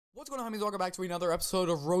What's going on, homies? Welcome back to another episode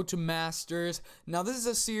of Road to Masters. Now, this is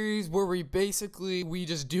a series where we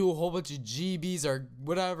just do a whole bunch of GBs or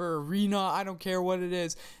whatever, arena, I don't care what it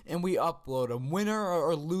is, and we upload them. Winner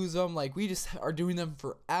or lose them, like, we just are doing them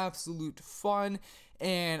for absolute fun.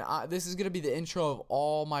 And this is going to be the intro of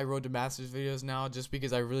all my Road to Masters videos now, just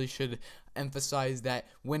because I really should emphasize that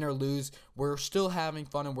win or lose, we're still having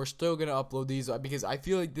fun and we're still going to upload these, because I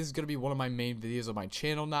feel like this is going to be one of my main videos on my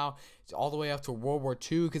channel now. It's all the way up to World War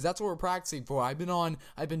II, because that's what we're practicing for. I've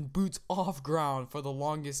been boots off ground for the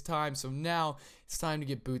longest time, so now it's time to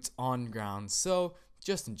get boots on ground. So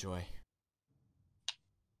just enjoy.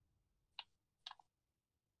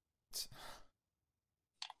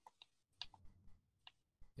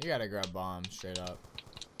 You gotta grab bombs straight up.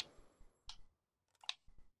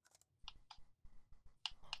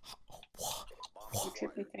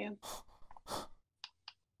 Trippy fan.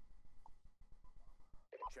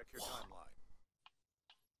 Check your timeline.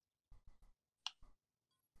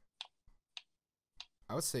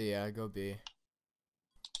 I would say yeah, go B.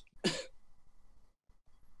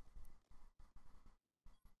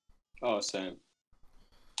 Oh, same.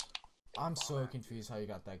 I'm so confused how you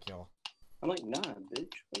got that kill. I'm like, nah, bitch.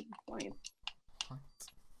 What are you playing? What?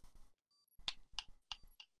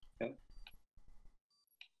 Okay.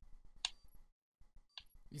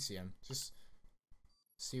 You see him. Just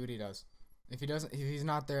see what he does. If he's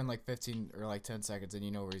not there in like 15 or like 10 seconds, then you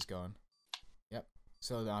know where he's going. Yep.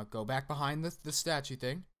 So now go back behind the statue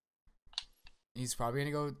thing. He's probably gonna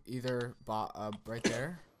go either right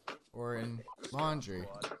there or in laundry.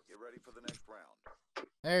 Get ready for the next round.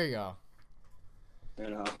 There you go. You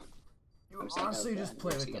know. You honestly just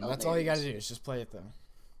play with them. That's all you gotta do is just play with them.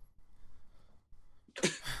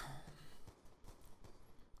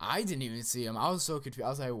 I didn't even see him. I was so confused. I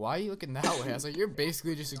was like, why are you looking that way? I was like, you're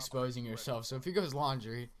basically just exposing yourself. So if he goes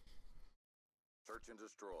laundry. Search and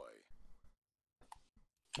destroy.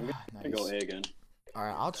 I'm gonna go A again.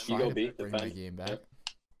 Alright, I'll try go to B, bring my defend. game back. Yep.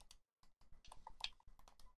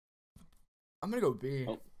 I'm gonna go B.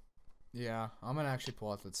 Oh. Yeah, I'm gonna actually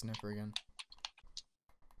pull out that snipper again.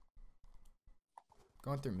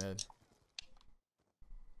 Going through mid.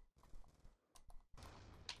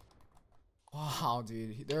 Wow,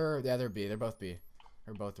 dude. They're B. They're both B.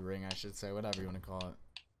 Or both ring, I should say. Whatever you want to call it.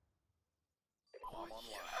 Oh,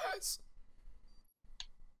 yes!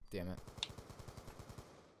 Damn it.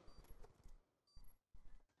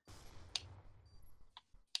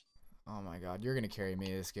 Oh my god, you're gonna carry me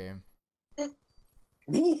this game. Are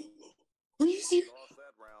you serious? Lost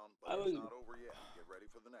that round, but I it's was- not over yet. Get ready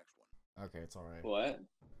for the next one. Okay, it's alright. What?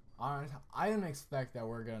 I didn't expect that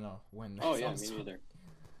we're gonna win this. Oh yeah, I'm me sorry. neither.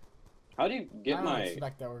 How do you I get don't my?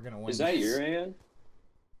 expect that we're gonna win. Is that this. your AN?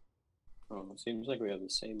 Oh, it seems like we have the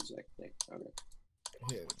same exact thing. Okay.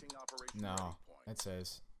 Yeah. Switching operation No, ready point. it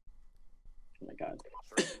says. Oh my god.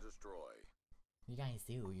 Search and destroy. You guys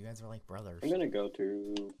do. You guys are like brothers. I'm gonna go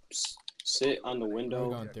to sit on the Where are window.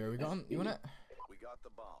 we going through? Are we going? You wanna? We got the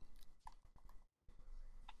bomb.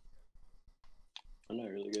 I'm not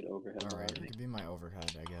really good overhead. Alright, you can be my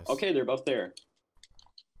overhead, I guess. Okay, they're both there.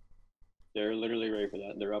 They're literally ready for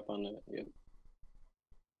that. They're up on the. Yep.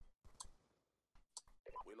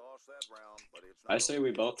 We lost that round, but it's not I say over we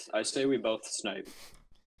yet. both. I say we both snipe.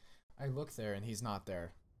 I look there and he's not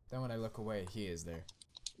there. Then when I look away, he is there.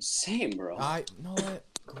 Same, bro. I know what?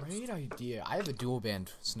 Great idea. I have a dual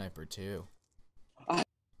band sniper too.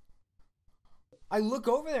 I look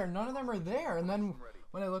over there, none of them are there, and then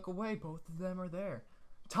when I look away, both of them are there.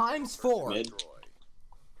 Times 4. Mid. Destroy.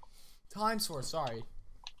 Times 4. Sorry.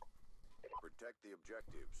 Protect the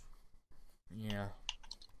objectives. Yeah.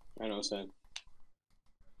 I know, Sam.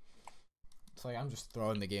 It's like I'm just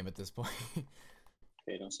throwing the game at this point.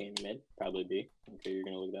 Okay, don't see any mid. Probably B. Okay, you're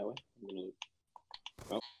gonna look that way. I'm gonna look.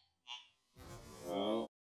 Oh. Oh.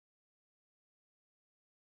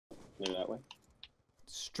 They're that way.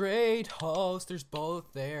 Straight host, there's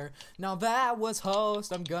both there. Now that was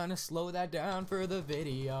host. I'm gonna slow that down for the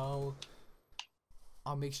video.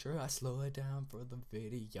 I'll make sure I slow it down for the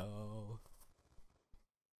video.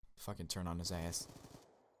 Fucking turn on his ass.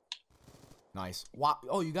 Nice. Wow.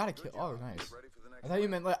 Oh, you got a kill. Oh, nice. Get ready for the next I thought you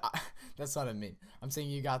round. meant like that's not what I mean. I'm saying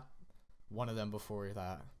you got one of them before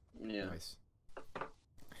that. Yeah. Nice.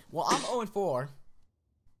 Well, I'm 0-4.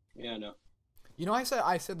 Yeah, I know. You know, I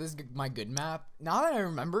said this is my good map. Now that I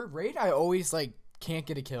remember, raid, I always like can't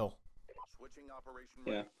get a kill. Switching operation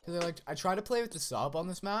Yeah. ready. Cause I try to play with the sub on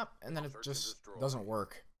this map, and then it just doesn't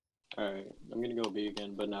work. Alright, I'm gonna go B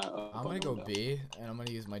again, but not up. I'm on gonna the go window. B, and I'm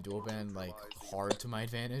gonna use my dual band like hard to my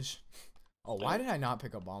advantage. Oh, why did I not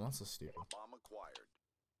pick up bomb? That's so stupid. Bomb acquired.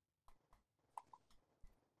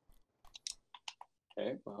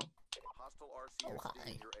 Okay, well, Hostile Oh, RCXD hi.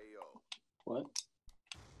 in your AO. what?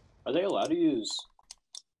 Are they allowed to use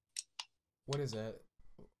What is it?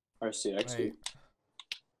 RCXD? Wait,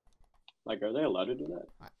 Like, are they allowed to do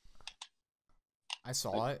that? I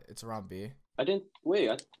saw it. It's around B. I didn't. Wait,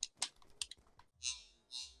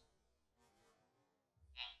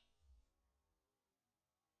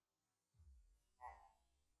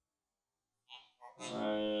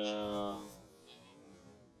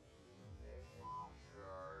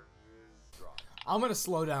 I'm gonna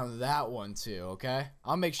slow down that one too, okay?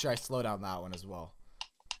 I'll make sure I slow down that one as well.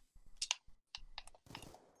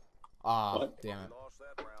 Ah, What? damn We it. lost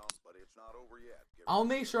that round, but it's not over yet. Get I'll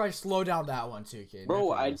ready. make sure I slow down that one too, kid.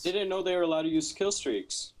 bro, I promise. didn't know they were allowed to use kill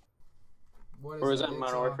streaks. What Or is it? that It's,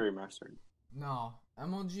 Minority Remastered? No,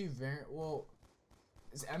 MLG variant. Well,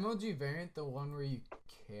 is MLG variant the one where you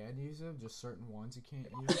can use it? Just certain ones you can't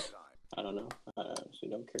use. Time. I don't know. I actually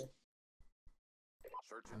don't care.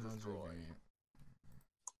 Search and MLG destroy. variant.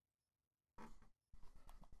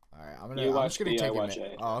 All right, I'm You just watch gonna B, I take a watch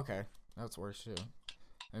minute. A. Oh, okay, that's worse too.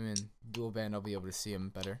 I mean, dual band, I'll be able to see him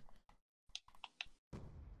better.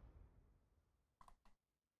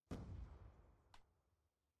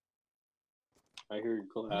 I hear you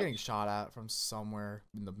I'm getting collapse. shot at from somewhere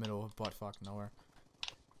in the middle of buttfuck nowhere.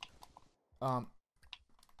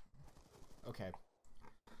 Okay.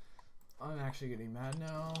 I'm actually getting mad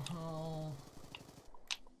now. Oh.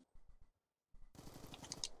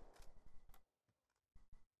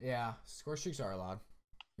 Yeah, score streaks are allowed.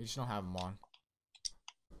 We just don't have them on.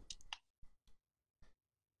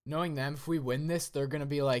 Knowing them, if we win this, they're gonna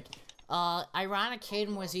be like, Ironic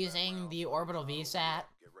Caden was using the orbital VSAT.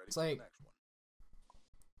 Get ready It's for the like,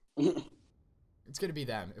 next one. it's gonna be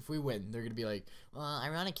them. If we win, they're gonna be like,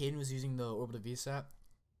 Ironic Caden was using the orbital VSAT.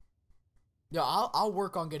 Yeah, I'll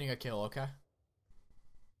work on getting a kill, okay?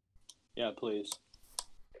 Yeah, please.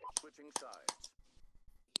 Switching sides.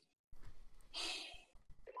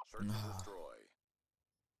 Search and destroy.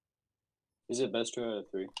 Is it best 2 out of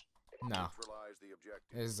 3? No. Neutralize the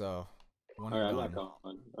objective. Is one Alright, and I'm not done.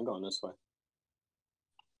 going. I'm going this way.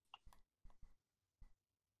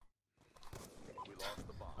 We lost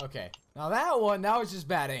the bomb. Okay. Now that was just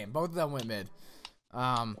bad aim. Both of them went mid.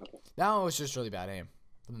 That one was just really bad aim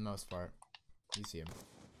for the most part. You see him.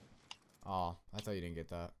 Oh, I thought you didn't get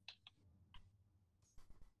that.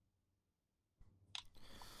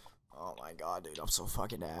 Oh my god, dude, I'm so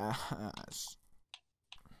fucking ass.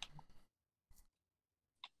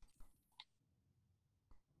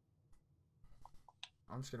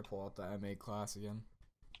 I'm just gonna pull out the MA class again.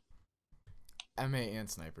 MA and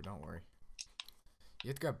sniper, don't worry. You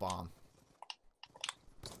have to get bomb.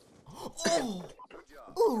 Oh! Good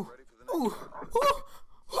job. Ooh! Get ready for the Ooh! next round. Ooh!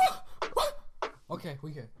 Okay,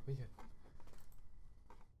 we good.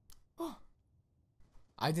 Oh.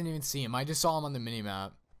 I didn't even see him. I just saw him on the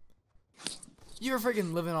minimap. You were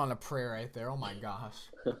freaking living on a prayer right there. Oh my gosh.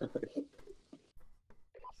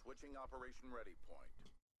 Switching operation ready point.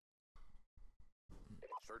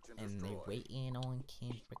 Search and And destroy. they waiting on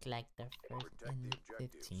Kendrick like the first Protect and the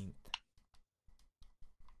objectives. 15th.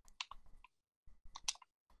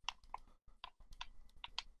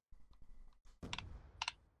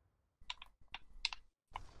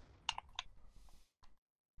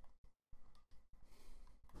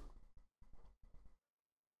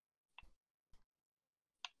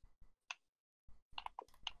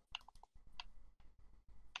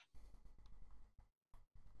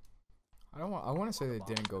 I want to say they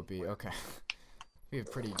didn't go B. Okay. We have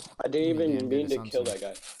pretty. I didn't Pretty damn even good mean to kill assumption.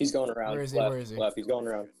 that guy. He's going around. Where is he? Left, Where is he? left. He's going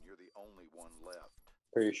around. You're the only one left.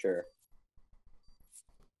 Pretty sure.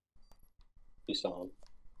 You saw him.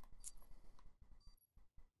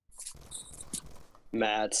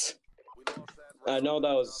 Matt. We lost that I round, know but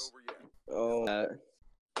that it's was. not over yet. Oh, Matt.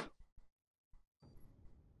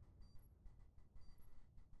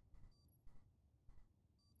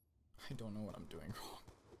 I don't know what I'm doing wrong.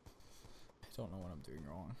 I don't know what I'm doing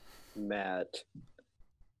wrong. Matt.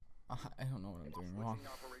 I don't know what I'm doing wrong.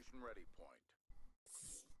 Switching operation ready point.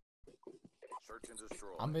 Search and destroy.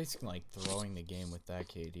 I'm basically like throwing the game with that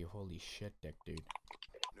KD. Holy shit, dick, dude.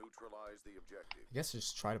 Neutralize the objective. I guess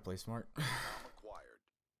just try to play smart Bomb acquired.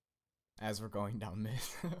 as we're going down mid.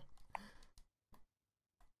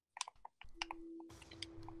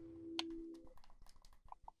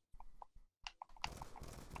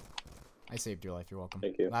 I saved your life. You're welcome.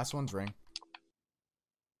 Thank you. Last one's ring.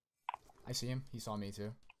 I see him. He saw me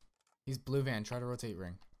too. He's blue van. Try to rotate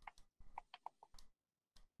ring.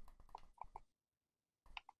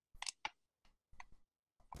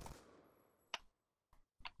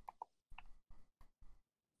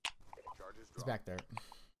 Charges He's dropped. back there.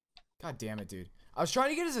 God damn it, dude. I was trying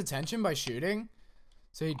to get his attention by shooting,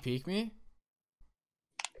 so he'd peek me.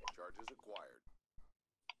 Charges acquired.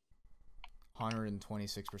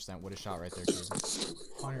 126% would have shot right there, dude.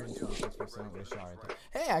 126% would have shot right there.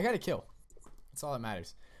 Hey, I got a kill. That's all that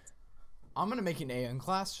matters. I'm gonna make an A in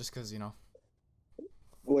class just cause, you know.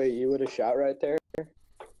 Wait, you would have shot right there?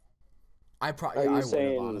 I Are you would have,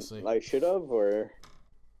 saying honestly. I should have, or?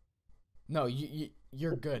 No,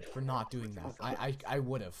 you're good for not doing that. I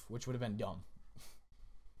would have, which would have been dumb.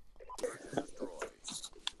 Destroyed.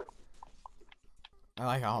 I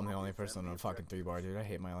like how I'm the only person on a fucking 3-bar, dude. I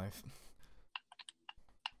hate my life.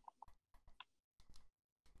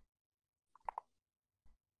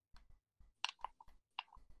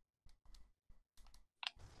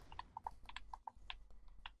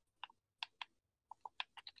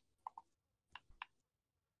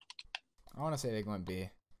 I want to say they went B.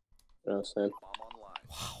 No, son. Bomb online.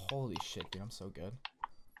 Wow, holy shit, dude. I'm so good.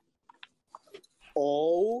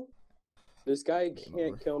 Oh, this guy Game over.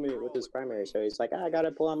 can't kill me with his primary, so he's like, I gotta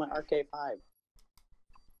pull out my RK5.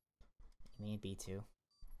 Me and B2.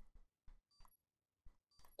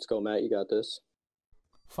 Let's go, Matt. You got this.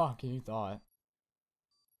 Fuck, you thought.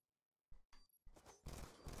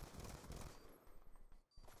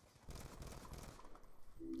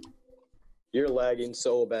 You're lagging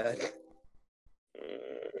so bad.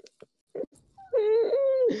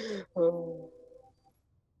 Oh.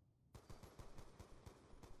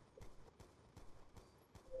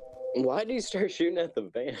 Why did you start shooting at the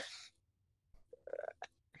van?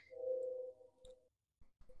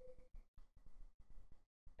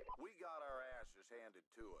 We got our asses handed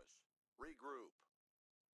to us. Regroup.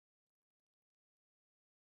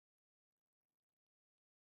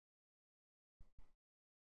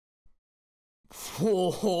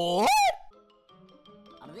 What?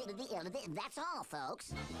 That's all,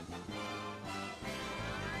 folks.